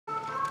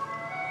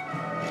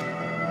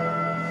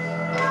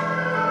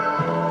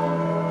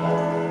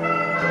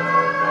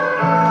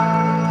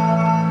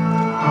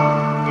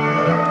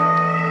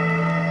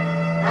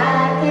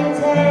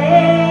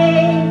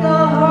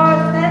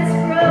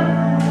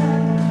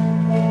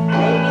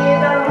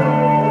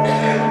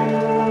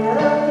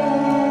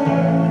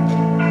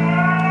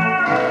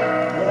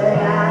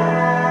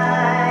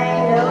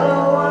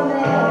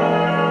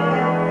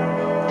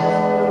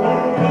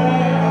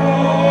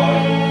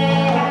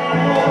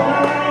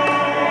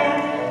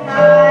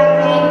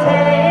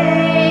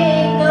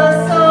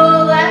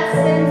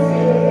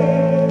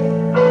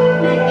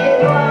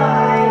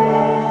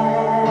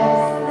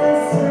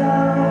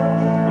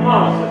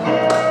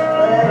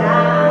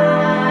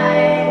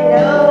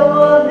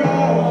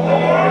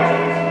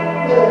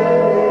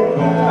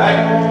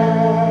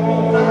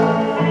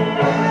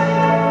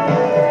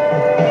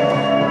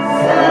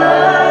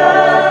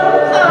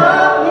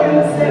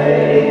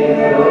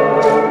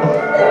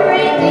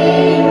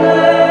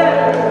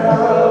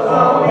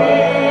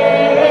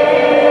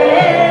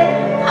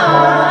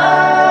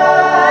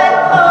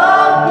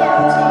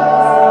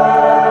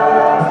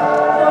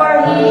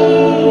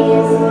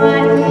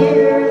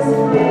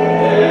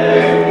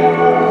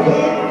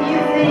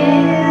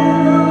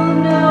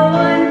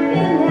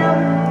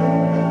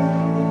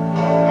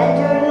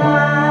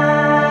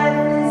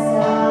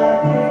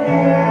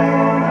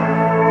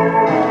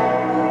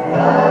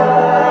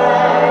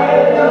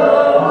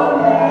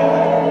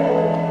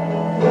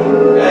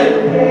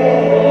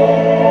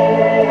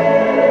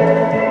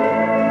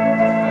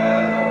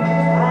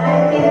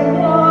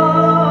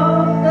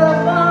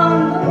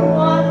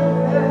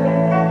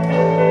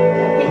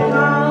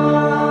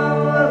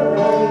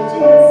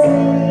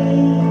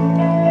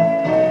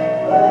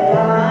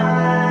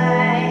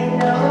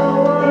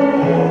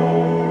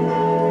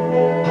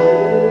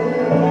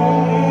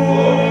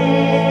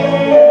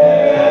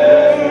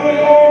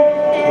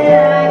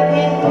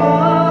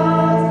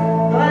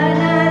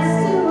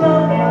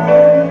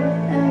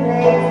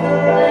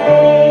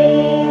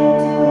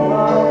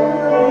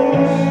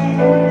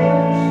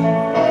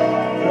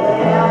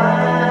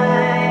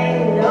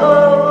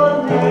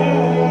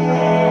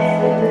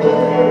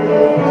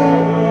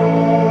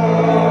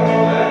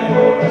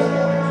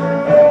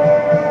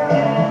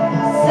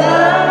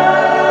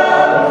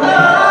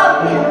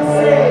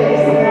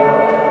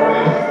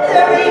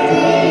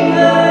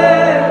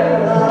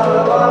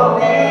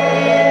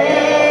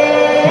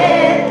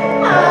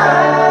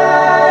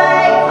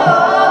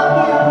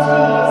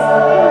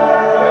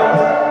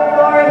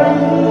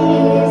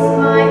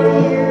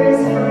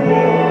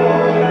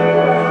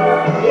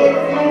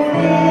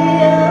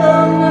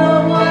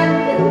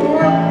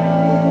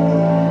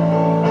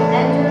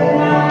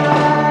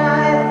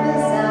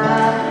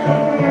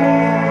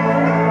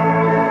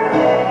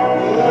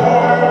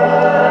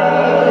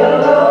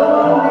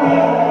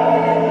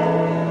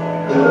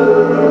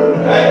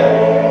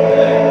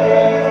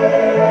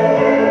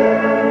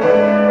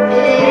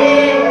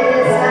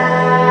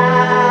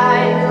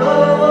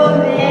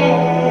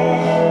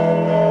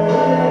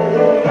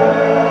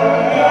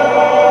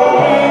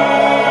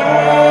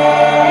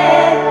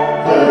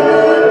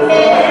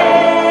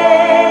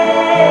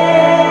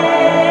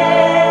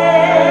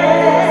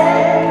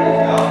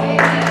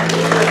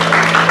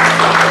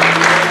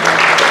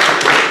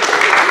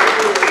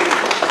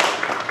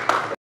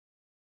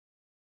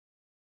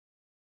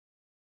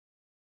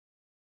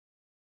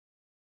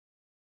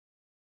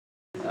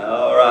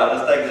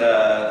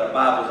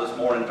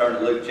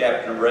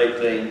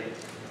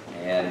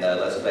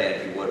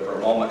stand, if you would, for a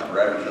moment and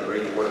reverence to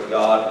read the Word of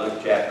God,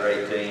 Luke chapter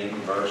 18,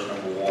 verse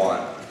number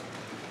 1.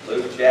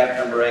 Luke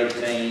chapter number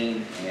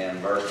 18 and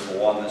verse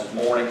number 1 this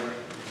morning.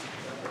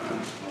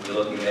 We'll be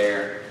looking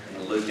there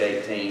in Luke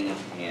 18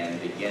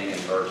 and beginning in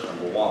verse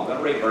number 1. I'm going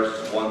to read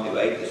verses 1 through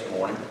 8 this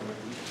morning.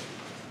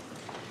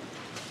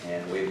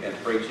 And we've been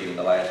preaching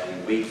the last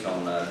few weeks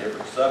on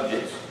different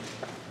subjects.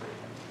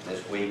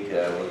 This week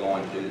we're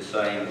going to do the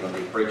same. We're going to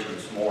be preaching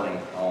this morning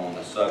on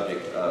the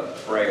subject of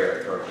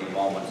prayer for a few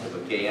moments if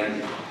we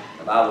can.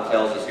 The Bible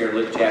tells us here in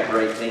Luke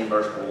chapter 18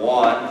 verse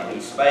 1, and he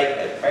spake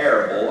a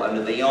parable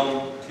unto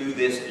them to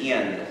this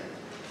end,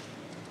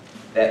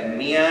 that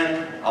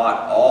men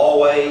ought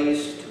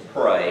always to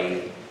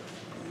pray,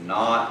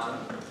 not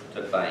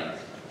to faint.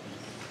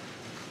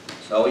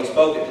 So he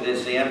spoke it to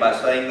this end by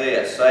saying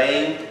this,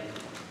 saying,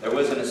 there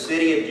was in a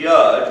city a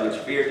judge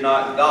which feared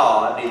not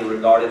God, neither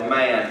regarded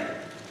man.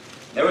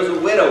 There was a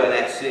widow in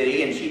that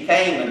city, and she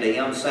came unto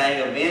him,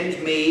 saying, avenge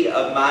me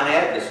of mine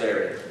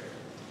adversary.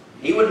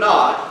 He would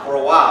not for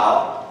a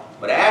while,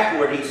 but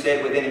afterward he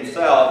said within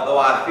himself, though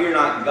I fear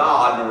not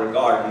God nor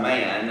regard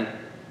man,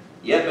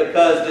 yet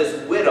because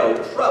this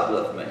widow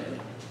troubleth me,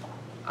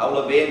 I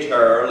will avenge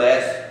her,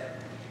 lest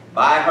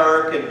by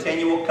her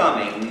continual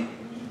coming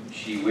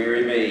she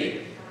weary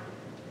me.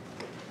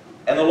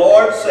 And the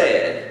Lord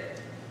said,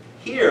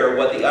 hear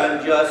what the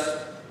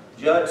unjust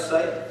judge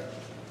saith.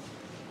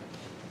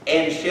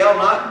 And shall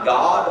not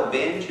God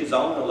avenge his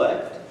own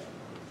elect,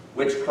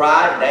 which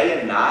cry day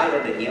and night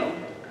unto him,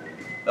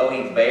 though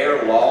he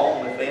bear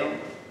long with them?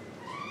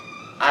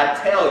 I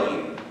tell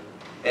you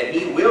that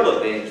he will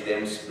avenge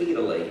them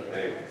speedily.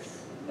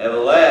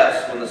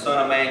 Nevertheless, when the Son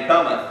of Man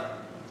cometh,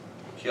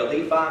 shall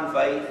he find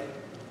faith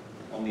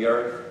on the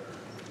earth?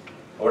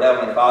 Lord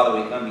Heavenly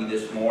Father, we come to you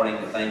this morning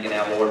to thank you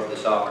now, Lord, for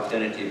this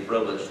opportunity and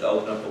privilege to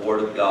open up the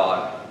Word of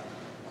God,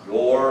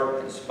 your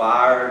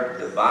inspired,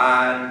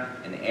 divine,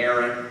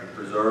 inerrant, and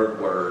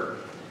preserved Word.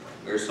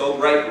 We are so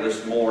grateful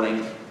this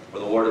morning for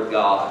the Word of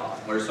God.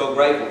 We're so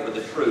grateful for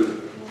the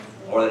truth,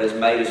 Lord, that has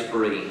made us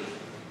free.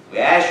 We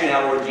ask you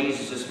now, Lord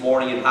Jesus, this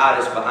morning, you'd hide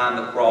us behind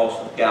the cross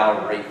of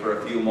Calvary for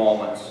a few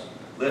moments.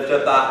 Lift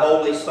up thy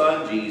holy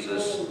Son,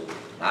 Jesus.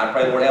 I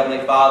pray, Lord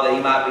Heavenly Father, that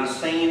he might be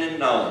seen and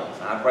known.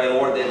 I pray,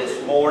 Lord, that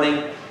this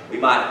morning we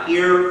might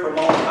hear from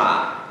on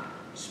high.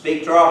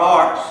 Speak to our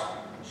hearts.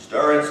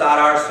 Stir inside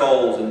our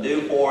souls and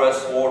do for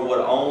us, Lord, what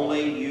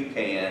only you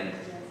can.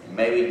 And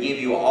may we give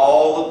you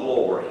all the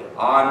glory,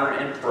 honor,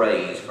 and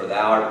praise, for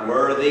thou art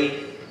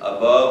worthy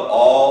above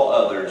all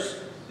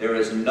others. There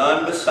is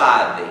none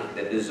beside thee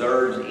that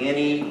deserves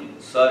any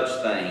such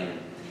thing.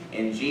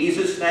 In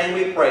Jesus' name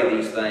we pray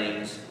these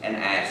things and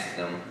ask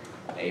them.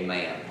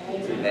 Amen.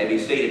 You may be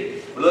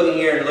seated. We're looking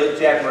here in Luke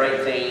chapter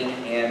 18,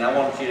 and I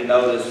want you to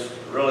notice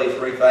really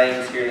three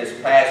things here in this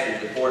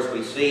passage. Of course,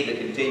 we see the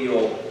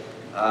continual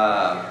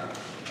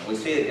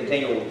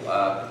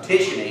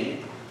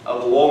petitioning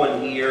of the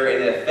woman here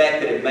and the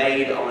effect that it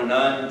made on an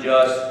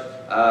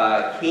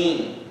unjust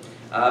king.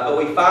 But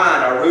we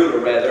find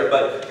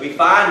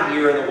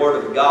here in the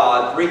Word of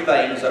God three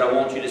things that I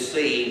want you to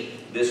see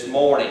this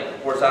morning.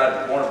 Of course,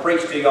 I want to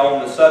preach to you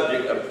on the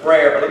subject of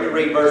prayer, but let me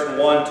read verse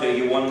 1 to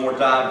you one more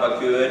time if I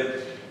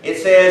could. It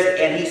says,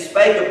 and he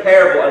spake a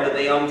parable unto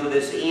them to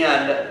this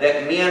end,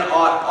 that men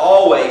ought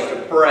always to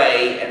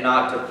pray and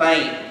not to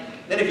faint.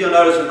 Then if you'll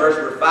notice in verse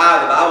number 5,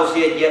 the Bible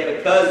said, yet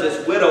because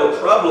this widow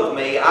troubleth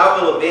me,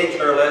 I will avenge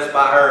her, lest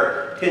by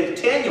her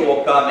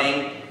continual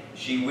coming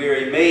she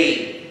weary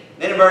me.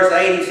 Then in verse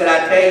 8 he said,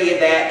 I tell you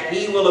that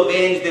he will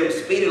avenge them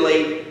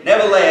speedily.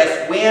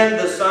 Nevertheless, when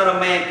the Son of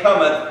Man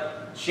cometh,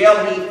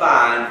 shall he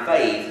find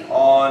faith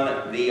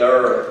on the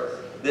earth?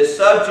 The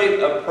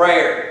subject of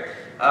prayer.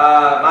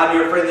 My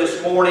dear friend,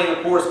 this morning,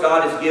 of course,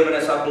 God has given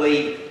us, I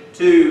believe,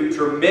 two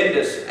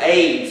tremendous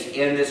aids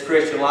in this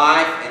Christian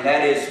life, and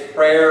that is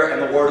prayer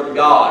and the Word of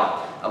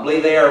God. I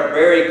believe they are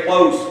very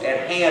close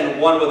at hand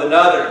one with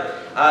another.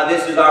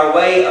 This is our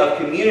way of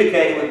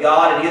communicating with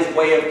God and His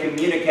way of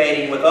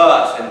communicating with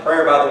us. And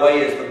prayer, by the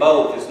way, is the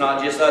both. It's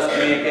not just us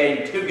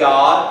communicating to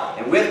God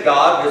and with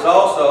God, but it's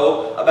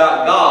also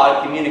about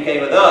God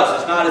communicating with us.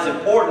 It's not as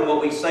important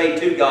what we say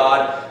to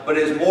God, but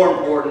it is more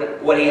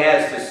important what He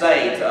has to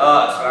say to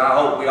us. And I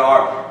hope we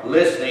are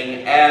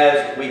listening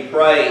as we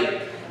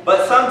pray.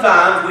 But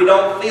sometimes we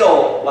don't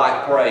feel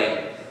like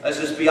praying. Let's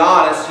just be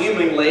honest,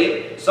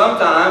 humanly,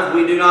 sometimes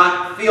we do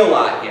not feel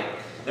like it.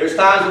 There's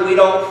times that we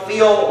don't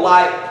feel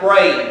like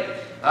praying.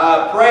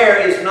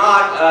 Prayer is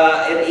not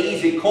an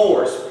easy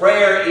course.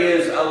 Prayer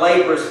is a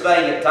laborious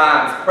thing at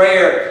times.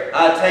 Prayer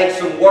takes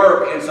some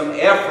work and some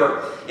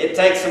effort. It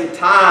takes some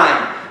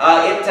time.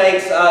 It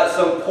takes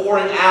some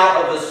pouring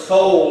out of the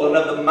soul and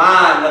of the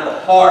mind and of the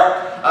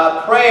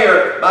heart.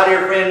 Prayer, my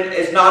dear friend,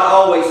 is not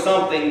always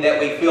something that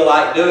we feel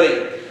like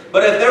doing.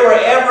 But if there were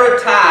ever a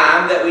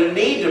time that we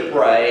need to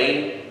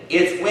pray,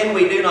 it's when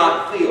we do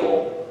not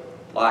feel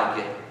like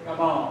it. Come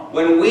on.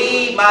 When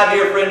we, my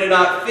dear friend, do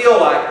not feel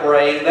like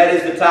praying, that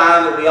is the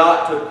time that we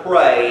ought to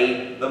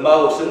pray the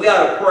most. And we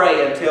ought to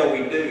pray until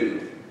we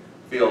do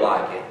feel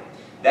like it.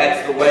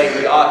 That's the way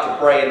we ought to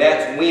pray, and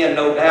that's when,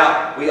 no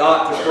doubt, we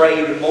ought to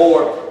pray even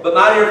more. But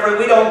my dear friend,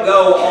 we don't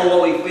go on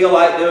what we feel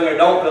like doing or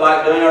don't feel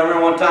like doing. I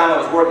remember one time I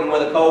was working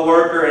with a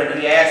co-worker, and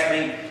he asked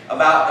me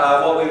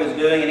about what we was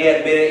doing, and he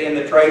hadn't been in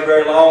the trade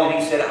very long,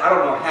 and he said, I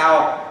don't know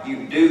how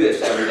you do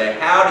this every day.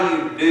 How do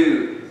you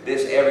do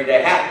this every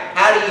day?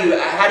 How do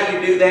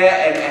you do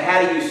that, and how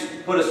do you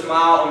put a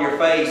smile on your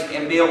face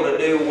and be able to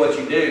do what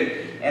you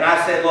do? And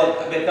I said, look,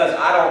 because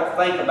I don't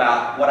think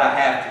about what I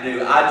have to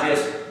do. I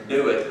just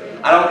do it.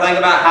 I don't think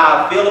about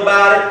how I feel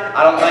about it.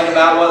 I don't think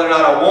about whether or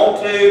not I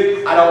want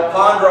to. I don't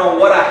ponder on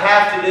what I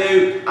have to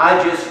do.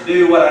 I just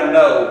do what I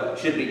know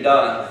should be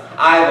done.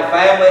 I have a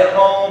family at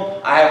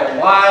home. I have a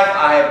wife.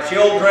 I have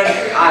children.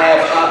 I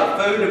have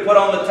food to put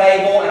on the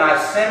table, and I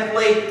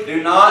simply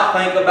do not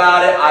think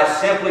about it. I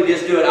simply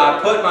just do it. I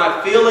put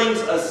my feelings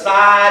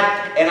aside,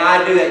 and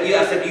I do it.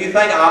 I said, do you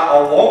think I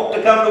want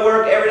to come to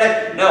work every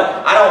day?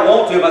 No, I don't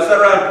want to. If I sat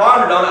around and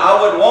pondered on it,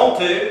 I wouldn't want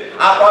to.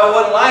 I probably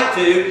wouldn't like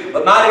to.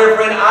 But my dear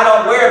friend, I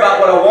don't worry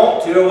about what I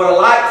want to or what I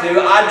like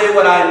to. I do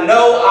what I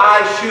know I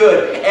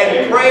should.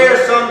 And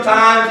prayer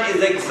sometimes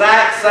is the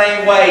exact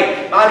same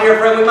way. My dear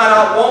friend, we might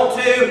not want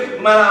to, we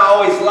might not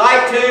always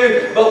like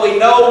to, but we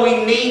know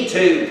we need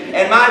to.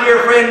 And my dear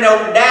friend,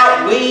 no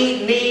doubt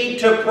we need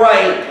to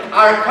pray.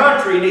 Our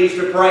country needs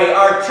to pray.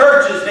 Our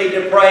churches need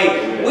to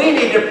pray. We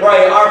need to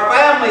pray. Our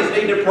families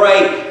need to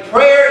pray.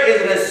 Prayer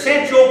is an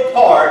essential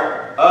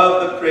part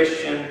of the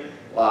Christian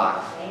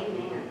life.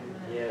 Amen.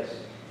 Yes.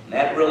 And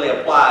that really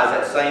applies,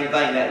 that same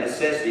thing, that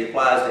necessity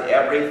applies to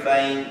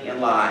everything in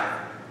life.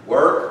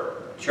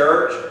 Work,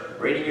 church,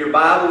 reading your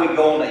Bible. We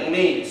go on to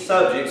many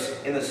subjects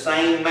in the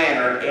same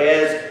manner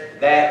as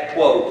that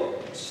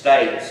quote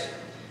states.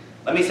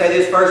 Let me say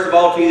this first of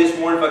all to you this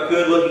morning, if I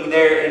could, looking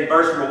there in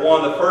verse number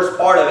 1, the first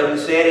part of it, he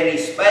said, and he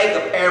spake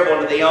a parable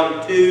unto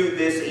them to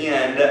this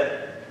end,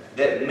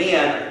 that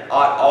men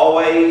ought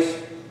always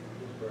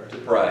to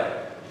pray.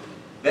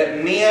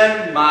 That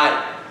men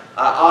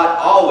ought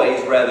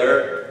always,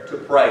 rather, to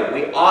pray.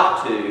 We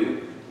ought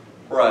to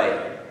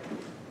pray.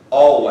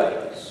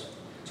 Always.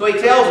 So he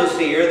tells us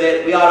here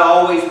that we ought to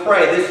always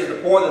pray. This is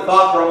the point of the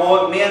thought for a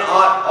moment. Men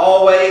ought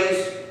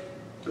always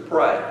to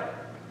pray.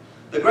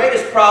 The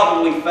greatest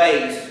problem we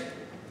face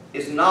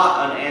is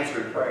not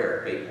unanswered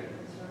prayer, people.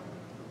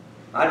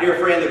 My dear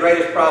friend, the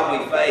greatest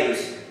problem we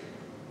face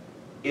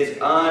is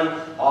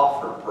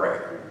unoffered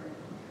prayer.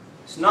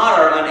 It's not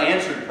our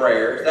unanswered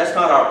prayers. That's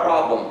not our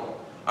problem.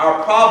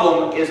 Our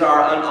problem is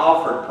our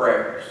unoffered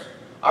prayers.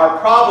 Our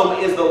problem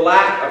is the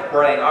lack of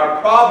praying.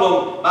 Our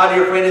problem, my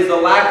dear friend, is the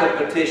lack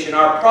of petition.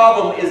 Our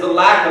problem is the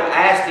lack of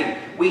asking.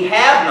 We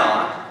have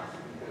not.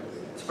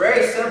 It's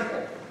very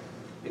simple.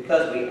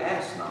 Because we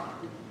ask not.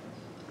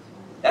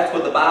 That's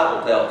what the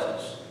Bible tells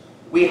us.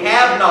 We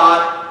have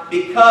not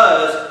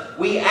because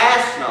we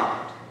ask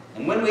not.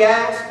 And when we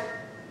ask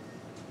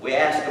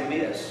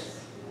amiss.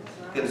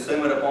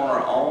 Consume it upon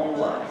our own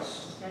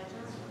lusts.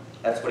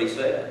 That's what he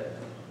said.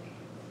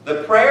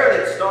 The prayer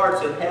that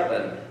starts in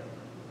heaven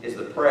is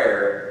the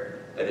prayer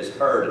that is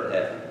heard in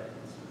heaven.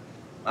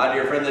 My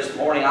dear friend, this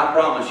morning, I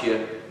promise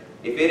you,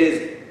 if it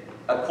is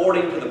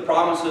according to the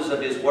promises of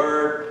His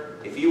Word,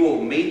 if you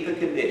will meet the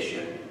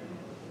condition,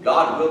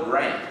 God will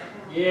grant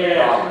the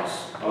promise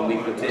when we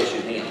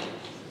petition Him.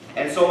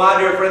 And so, my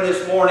dear friend,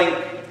 this morning,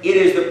 it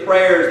is the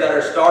prayers that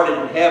are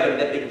started in heaven,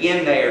 that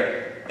begin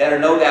there, that are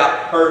no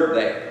doubt heard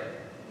there.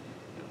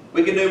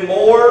 We can do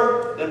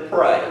more than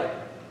pray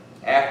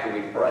after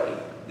we pray.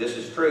 This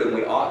is true, and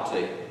we ought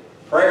to.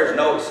 Prayer is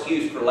no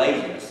excuse for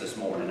laziness this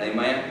morning,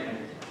 amen?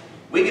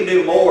 We can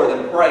do more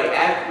than pray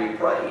after we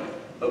pray,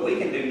 but we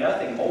can do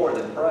nothing more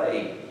than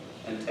pray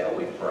until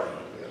we pray.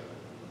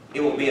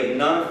 It will be of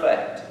none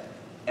effect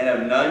and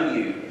of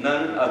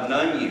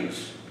none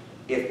use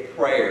if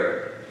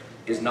prayer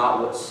is not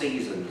what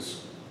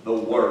seasons the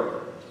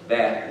work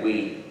that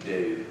we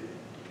do.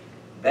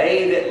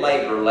 They that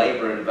labor,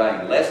 labor in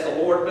vain. Lest the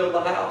Lord build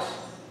the house.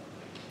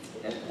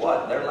 And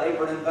what? They're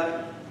laboring in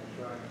vain.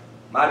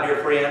 My dear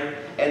friend.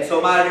 And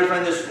so, my dear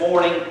friend, this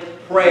morning,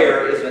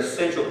 prayer is an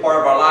essential part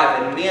of our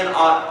life. And men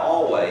ought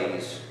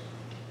always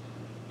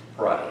to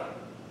pray.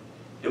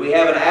 Do we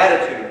have an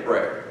attitude of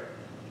prayer?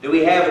 Do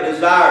we have a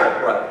desire to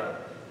pray?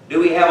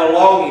 Do we have a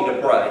longing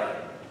to pray?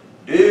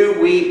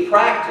 Do we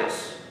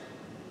practice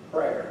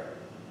prayer?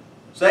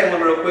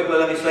 Secondly, real quickly,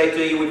 let me say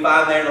to you, we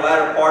find there in the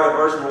latter part of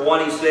verse number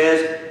 1, he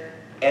says,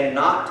 and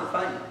not to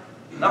faint.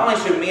 Not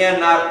only should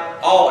men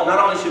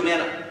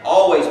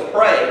always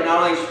pray,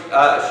 not only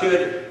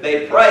should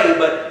they pray,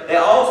 but they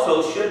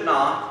also should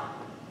not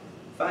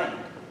faint.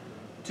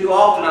 Too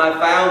often I've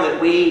found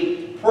that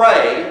we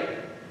pray,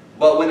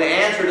 but when the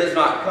answer does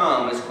not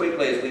come as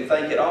quickly as we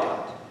think it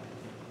ought,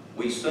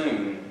 we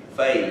soon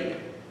fade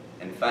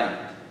and faint.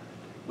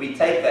 We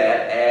take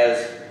that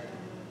as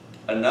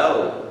a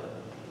no,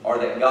 or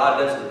that God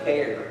doesn't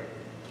care,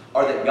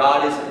 or that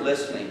God isn't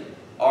listening,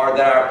 or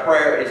that our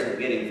prayer isn't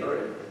getting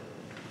through.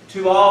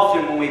 Too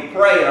often when we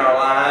pray in our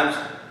lives,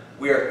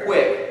 we are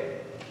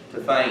quick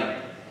to faint.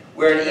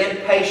 We're an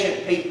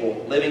impatient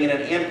people living in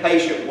an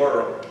impatient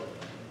world.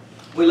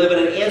 We live in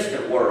an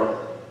instant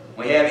world.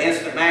 We have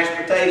instant mashed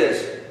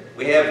potatoes.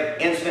 We have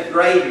instant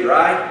gravy,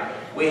 right?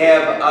 We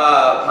have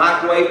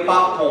microwave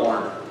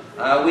popcorn.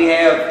 We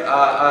have,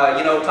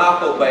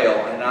 Taco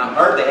Bell. And I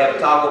heard they have a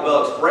Taco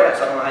Bell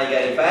Express. I don't know how you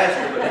get any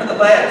faster, but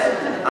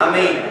nonetheless. I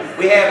mean,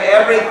 we have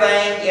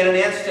everything in an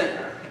instant.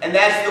 And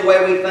that's the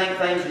way we think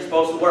things are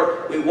supposed to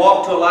work. We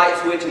walk to a light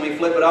switch and we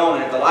flip it on.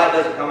 And if the light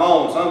doesn't come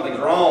on, something's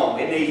wrong.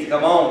 It needs to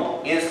come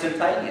on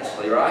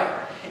instantaneously,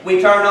 right? We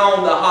turn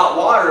on the hot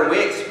water and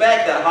we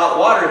expect that hot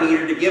water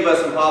heater to give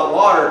us some hot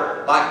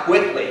water like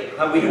quickly.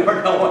 I mean,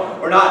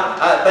 we're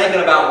not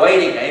thinking about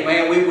waiting,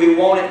 amen. We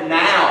want it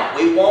now.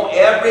 We want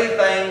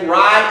everything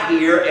right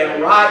here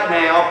and right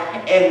now.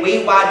 And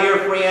we, my dear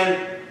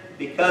friend,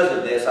 because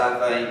of this,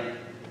 I think,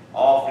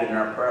 often in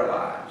our prayer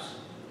lives,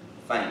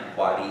 faint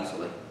quite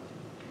easily.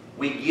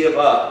 We give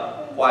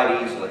up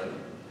quite easily.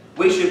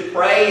 We should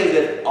pray as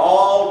if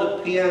all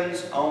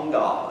depends on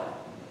God.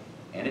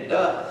 And it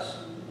does.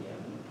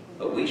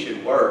 But we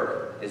should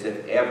work as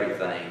if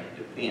everything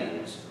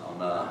depends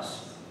on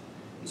us.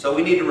 And so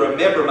we need to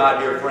remember, my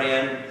dear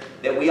friend,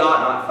 that we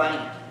ought not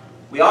faint.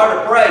 We are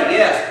to pray,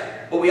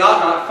 yes, but we ought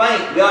not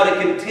faint. We ought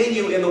to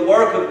continue in the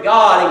work of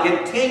God and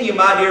continue,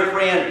 my dear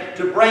friend,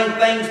 to bring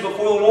things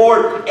before the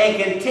Lord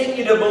and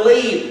continue to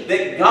believe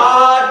that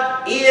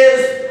God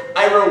is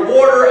a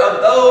rewarder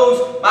of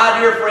those, my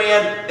dear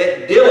friend,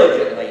 that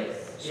diligently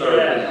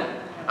serve Him.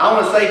 I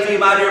want to say to you,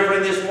 my dear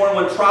friend, this morning,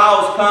 when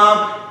trials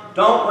come,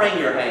 don't wring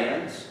your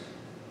hands.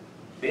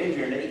 Bend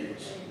your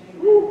knees.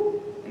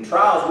 And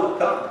trials will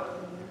come.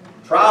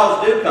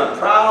 Trials do come.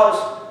 Trials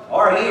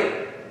are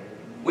here.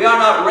 We ought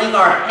not wring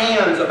our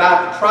hands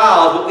about the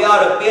trials, but we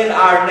ought to bend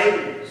our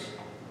knees.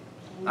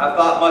 I've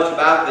thought much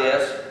about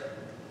this.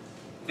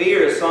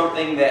 Fear is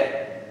something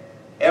that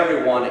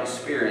everyone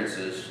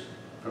experiences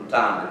from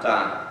time to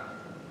time.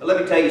 But let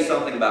me tell you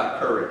something about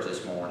courage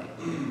this morning.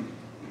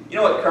 You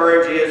know what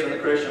courage is in the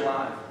Christian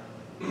life?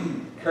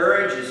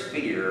 Courage is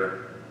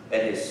fear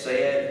that has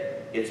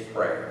said its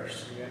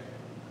prayers.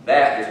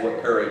 That is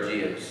what courage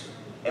is.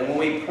 And when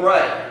we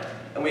pray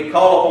and we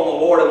call upon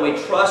the Lord and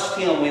we trust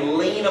Him, we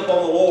lean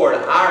upon the Lord,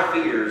 our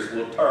fears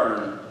will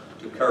turn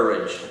to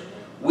courage.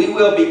 We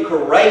will be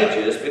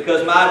courageous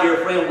because, my dear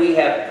friend, we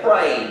have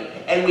prayed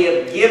and we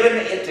have given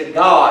it to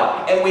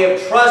God, and we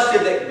have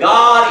trusted that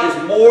God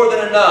is more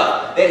than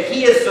enough, that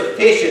He is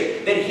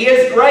sufficient, that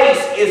His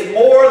grace is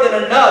more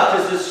than enough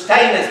to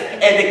sustain us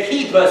and to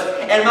keep us.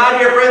 And my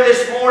dear friend,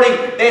 this morning,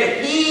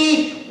 that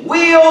He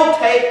will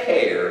take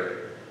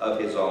care of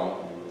His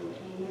own.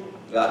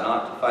 We ought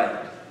not to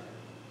faint.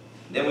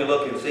 Then we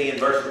look and see in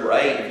verse number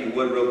 8, if you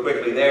would real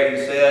quickly there, He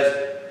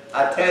says,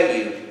 I tell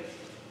you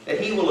that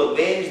He will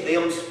avenge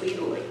them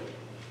speedily.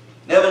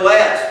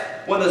 Nevertheless,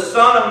 when the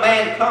Son of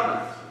Man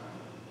cometh,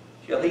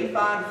 shall He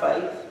find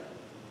faith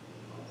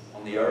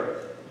on the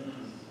earth?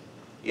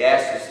 He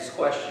asks us this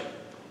question.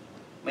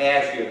 Let me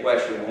ask you a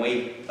question. When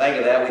we think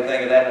of that, we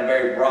think of that in a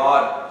very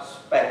broad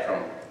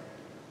spectrum.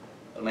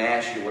 Let me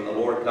ask you, when the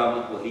Lord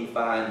cometh, will He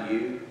find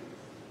you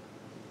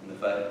in the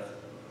faith?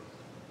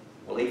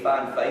 Will He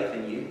find faith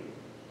in you,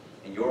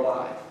 in your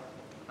life?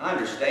 I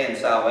understand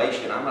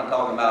salvation. I'm not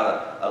talking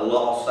about a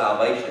lost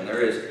salvation.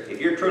 If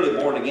you're truly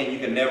born again, you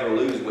can never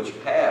lose what you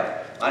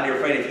have. My dear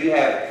friend, if you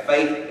have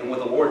faith in what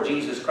the Lord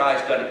Jesus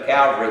Christ done at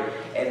Calvary,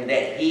 and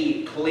that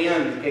He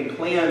can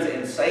cleanse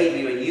and save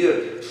you, and you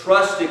have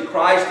trusted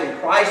Christ and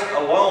Christ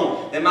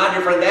alone, then, my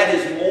dear friend, that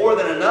is more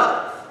than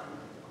enough.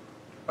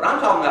 But I'm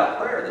talking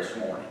about prayer this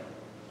morning.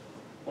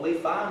 Will He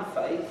find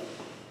faith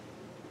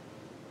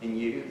in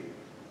you,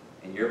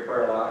 in your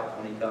prayer life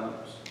when He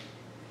comes?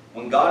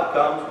 When God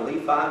comes, will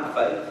He find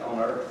faith on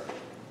earth?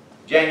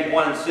 James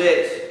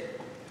 1:6,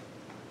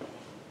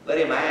 let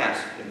him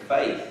ask in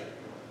faith.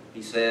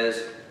 He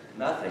says,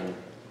 nothing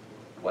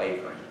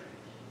wavering.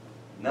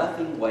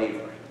 Nothing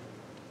wavering.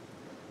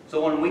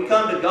 So when we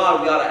come to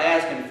God, we ought to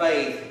ask in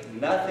faith,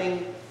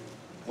 nothing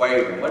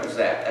wavering. What is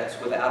that? That's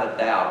without a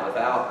doubt,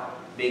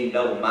 without being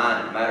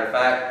double-minded. Matter of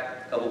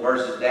fact, a couple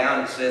verses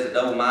down, it says a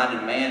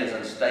double-minded man is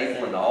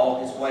unstable in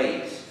all his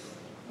ways.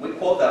 We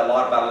quote that a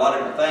lot about a lot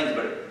of different things,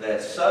 but the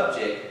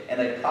subject and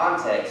the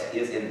context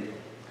is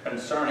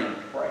concerning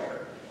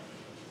prayer.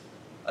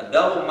 A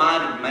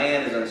double-minded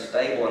man is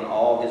unstable in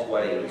all his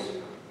ways.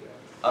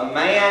 A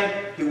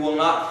man who will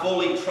not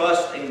fully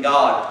trust in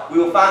God. We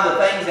will find the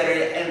things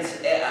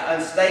that are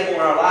unstable in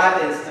our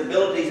life, and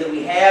instabilities that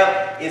we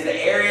have is the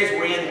areas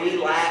wherein we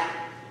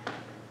lack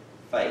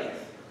faith.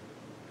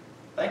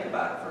 Think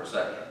about it for a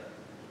second.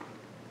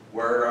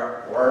 Where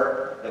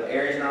are the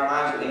areas in our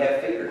lives that we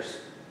have fears?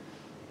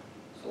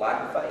 It's a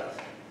lack of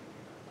faith.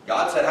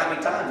 God said, how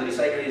many times did He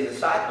say to His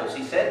disciples?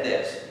 He said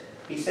this.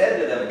 He said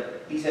to them,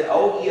 He said,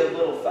 "O ye of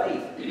little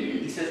faith."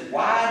 He says,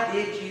 why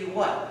did you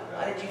what?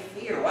 Why did you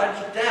fear? Why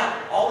did you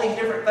doubt? All these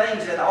different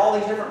things in all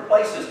these different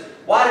places.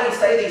 Why did He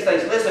say these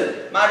things?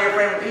 Listen, my dear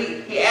friend,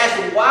 He asked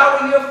them, why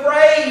were you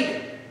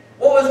afraid?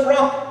 What was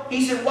wrong?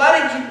 He said, why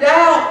did you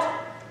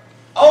doubt?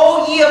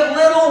 O ye of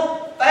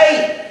little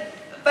faith.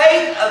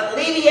 Faith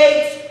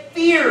alleviates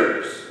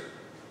fears.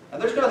 Now,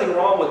 there's nothing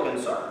wrong with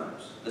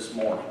concerns this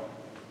morning.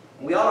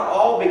 We ought to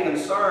all be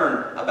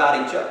concerned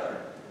about each other.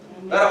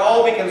 We ought to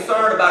all be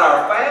concerned about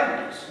our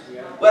families.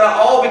 We ought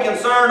to all be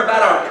concerned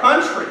about our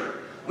country.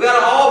 We ought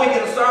to all be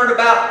concerned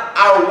about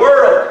our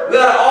world. We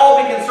ought to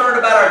all be concerned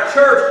about our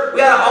church.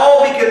 We ought to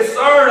all be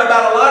concerned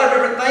about a lot of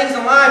different things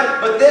in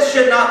life. But this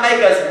should not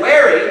make us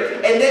wary,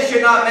 and this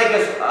should not make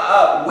us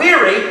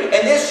weary,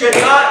 and this should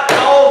not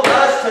cause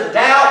us to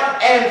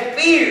doubt and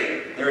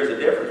fear. There is a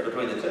difference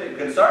between the two.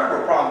 Concern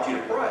will prompt you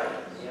to pray.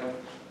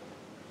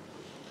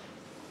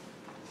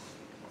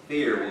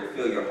 Fear will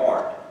fill your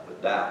heart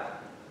with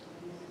doubt.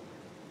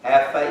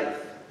 Have faith.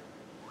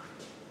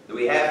 Do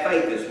we have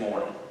faith this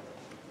morning?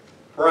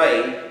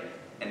 Pray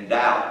and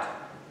doubt.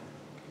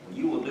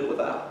 You will do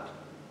without.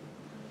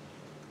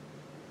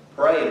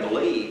 Pray and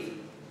believe,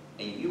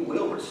 and you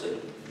will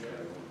receive.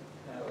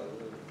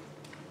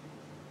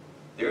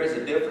 There is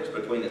a difference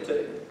between the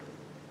two.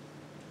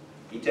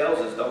 He tells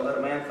us, don't let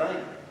a man think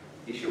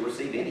he shall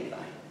receive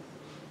anything.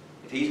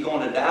 If he's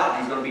going to doubt,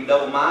 he's going to be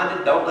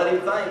double-minded, don't let him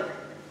think.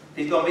 If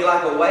he's going to be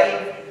like a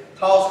wave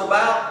tossed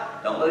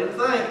about, don't let him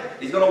think. If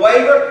he's going to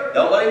waver,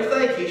 don't let him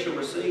think he shall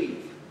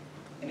receive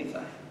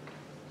anything.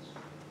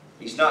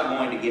 He's not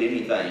going to get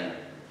anything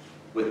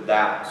with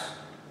doubts.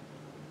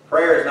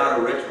 Prayer is not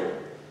a ritual.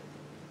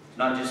 It's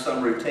not just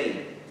some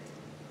routine.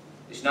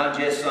 It's not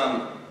just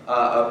some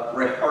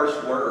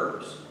rehearsed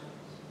words.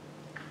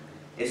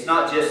 It's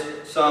not just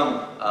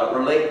some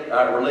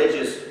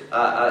religious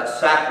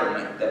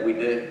sacrament that we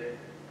do.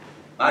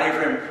 My dear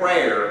friend,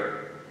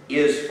 prayer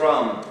is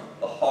from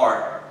the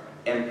heart,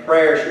 and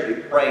prayer should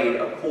be prayed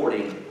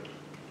according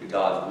to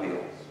God's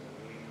will.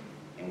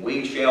 And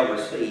we shall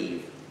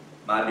receive,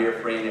 my dear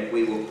friend, if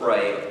we will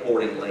pray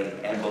accordingly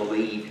and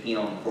believe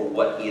Him for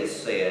what He has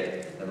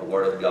said in the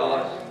Word of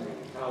God.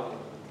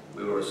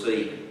 We will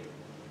receive.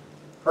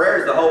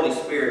 Prayer is the Holy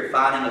Spirit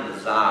finding a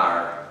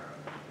desire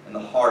in the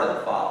heart of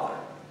the Father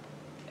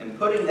and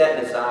putting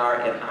that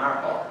desire in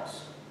our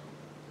hearts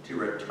to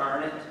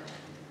return it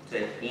to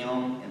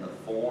Him in the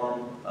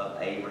form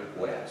of a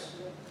request.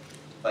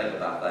 Think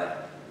about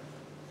that.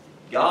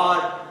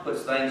 God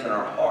puts things in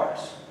our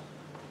hearts.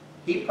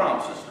 He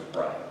prompts us to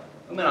pray.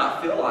 We may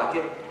not feel like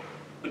it,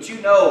 but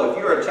you know if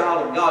you're a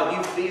child of God,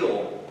 you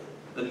feel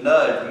the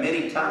nudge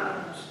many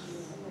times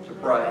to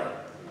pray.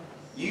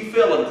 You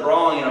feel a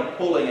drawing and a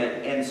pulling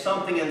and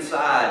something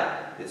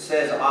inside that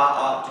says, I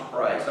ought to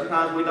pray.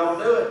 Sometimes we don't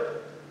do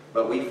it,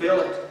 but we feel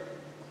it.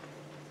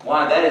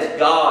 Why? That is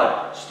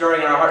God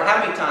stirring in our heart. How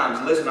many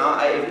times, listen,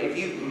 if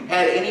you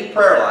had any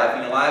prayer life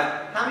in your life,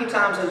 how many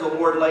times has the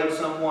Lord laid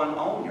someone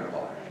on your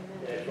heart?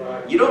 That's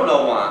right. You don't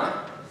know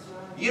why.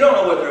 You don't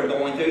know what they're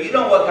going through. You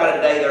don't know what kind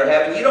of day they're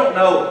having. You don't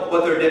know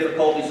what their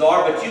difficulties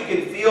are, but you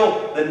can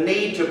feel the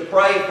need to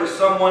pray for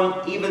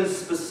someone even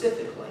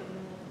specifically.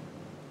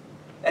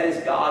 That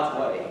is God's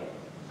way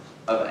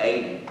of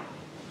aiding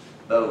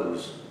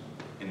those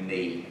in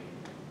need.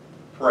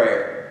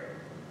 Prayer.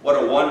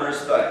 What a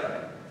wondrous thing.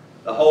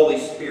 The Holy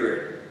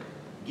Spirit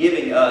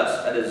giving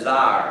us a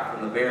desire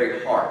from the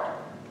very heart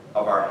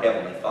of our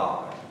Heavenly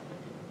Father.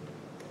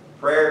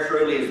 Prayer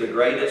truly is the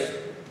greatest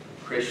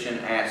Christian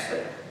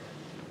asset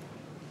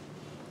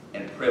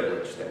and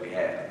privilege that we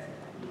have.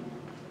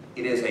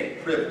 It is a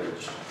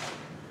privilege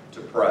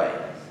to pray.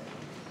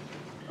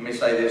 Let me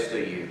say this to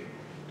you.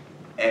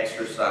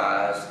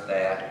 Exercise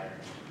that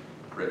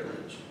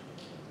privilege.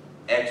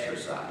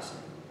 Exercise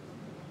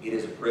it. It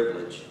is a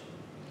privilege.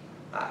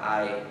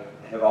 I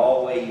have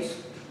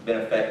always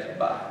been affected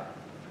by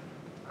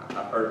it.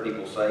 I've heard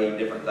people say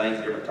different things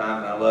at different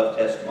times, and I love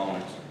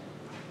testimonies.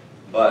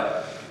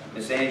 But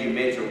Miss Angie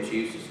Mitchell,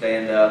 she used to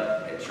stand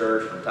up at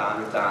church from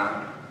time to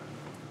time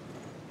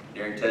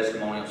during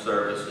testimonial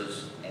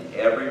services, and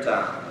every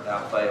time,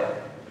 without fail,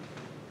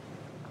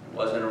 it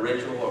wasn't a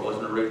ritual or it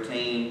wasn't a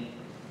routine.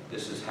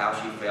 This is how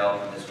she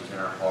felt, and this was in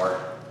her heart.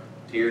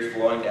 Tears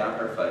flowing down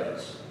her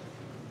face.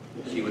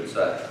 She would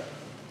say,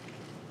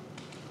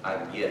 I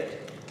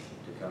get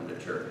to come to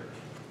church.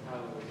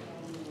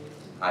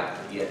 I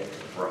get to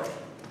pray.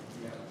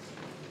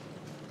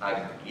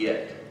 I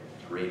get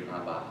to read my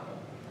Bible.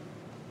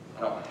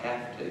 I don't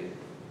have to.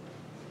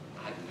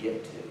 I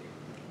get to,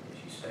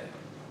 she said.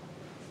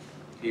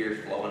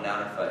 Tears flowing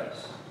down her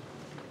face.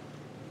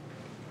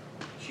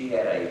 She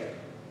had a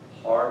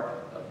heart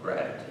of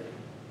gratitude.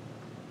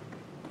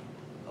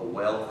 A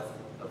wealth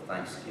of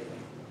thanksgiving.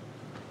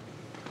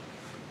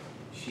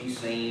 She's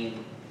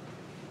seen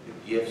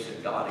the gifts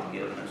that God had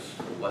given us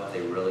for what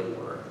they really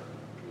were.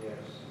 Yes.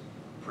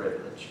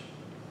 Privilege.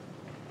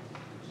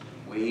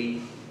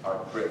 We are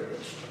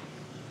privileged.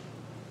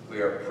 We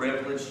are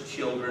privileged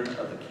children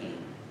of the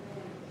King.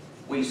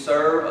 We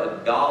serve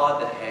a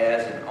God that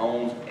has and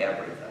owns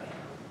everything.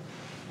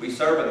 We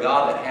serve a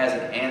God that has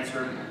an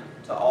answer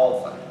to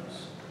all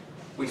things.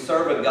 We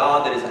serve a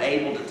God that is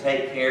able to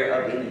take care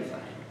of anything.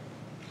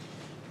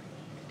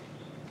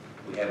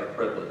 We have a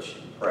privilege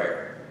in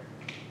prayer.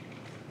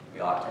 We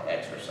ought to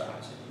exercise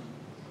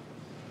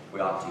it. We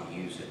ought to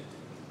use it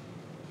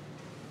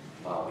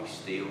while we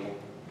still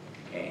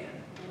can.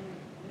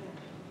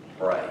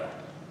 pray.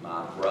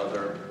 My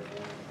brother